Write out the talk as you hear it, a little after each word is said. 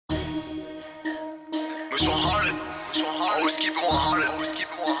Moose 100. Always keep it 100. Always keep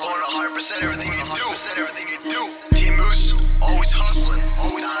it 100. 100% everything you do. Everything you do. Team Moose, always hustling,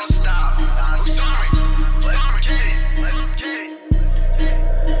 always non-stop. Moose Army, let's get it. Let's get it.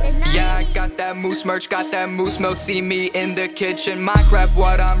 Yeah, I got that Moose merch, got that Moose milk. See me in the kitchen. MooseCraft,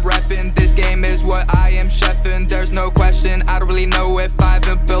 what I'm reppin'. This game is what I am chefin'. There's no question. I don't really know if I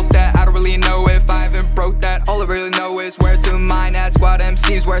haven't built that. I don't really know if I haven't broke that. All I really know is where to mine at. Squad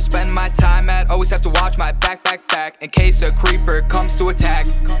MCs, where I spend my time at. Always have to watch my back in case a creeper comes to attack.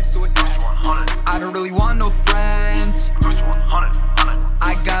 I don't really want no friends.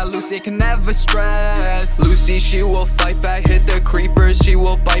 I got Lucy, can never stress. Lucy, she will fight back, hit the creepers, she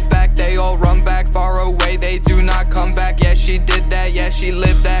will bite back. They all run back, far away, they do not come back. Yeah, she did that, yeah, she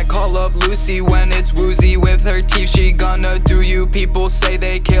lived that. Call up Lucy when it's woozy. With her teeth, she gonna do you. People say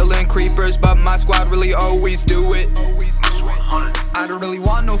they killing creepers, but my squad really always do it. I don't really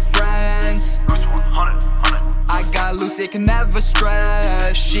want no friends. I got Lucy, can never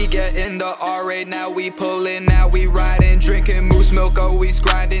stress. She get in the R8, now we pullin', now we riding, drinking moose milk, always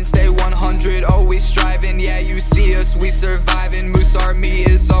grinding, stay 100, always striving. Yeah, you see us, we surviving. Moose Army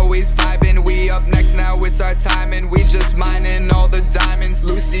is always vibing. We up next, now it's our time, and we just mining all the diamonds.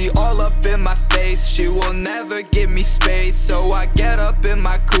 Lucy all up in my face, she will never give me space. So I get up in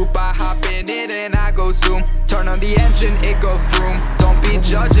my coupe, I hop in it and I go zoom. Turn on the engine, it go vroom. Don't be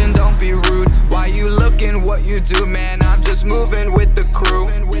judging, don't be rude. Why you looking what you do, man? I'm just moving with the crew.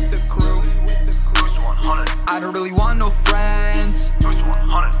 I don't really want no friends.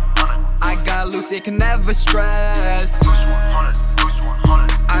 I got Lucy, can never stress.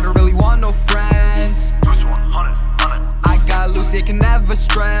 I don't really want no friends. I got Lucy, can never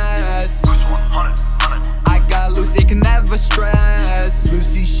stress. I got Lucy, can never stress.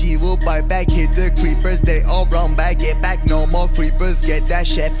 Lucy, she will bite back, hit the creepers, they all run back, get back, no more creepers. Get that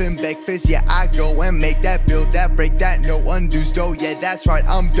chef and breakfast, yeah, I go and make that, build that, break that, no undo's though. Yeah, that's right,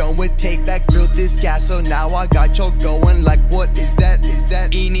 I'm done with take backs, built this castle, now I got y'all going like, what is that,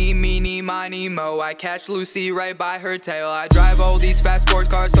 Eeny, meeny, miny, mo. I catch Lucy right by her tail. I drive all these fast sports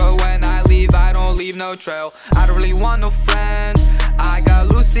cars, so when I leave, I don't leave no trail. I don't really want no friends. I got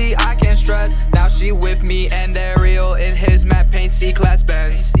Lucy, I can't stress. Now she with me and Ariel in his matte paint C-Class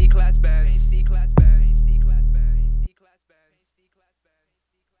Benz.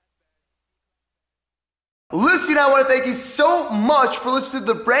 Lucy, and I want to thank you so much for listening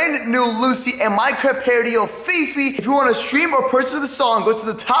to the brand new Lucy and MooseCraft parody of Fifi. If you want to stream or purchase the song, go to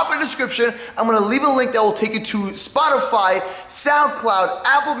the top of the description. I'm going to leave a link that will take you to Spotify, SoundCloud,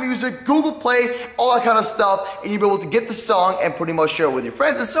 Apple Music, Google Play, all that kind of stuff, and you'll be able to get the song and pretty much share it with your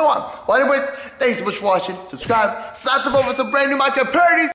friends and so on. Well, anyways, thanks so much for watching. Subscribe, slap the button for some brand new MooseCraft parodies.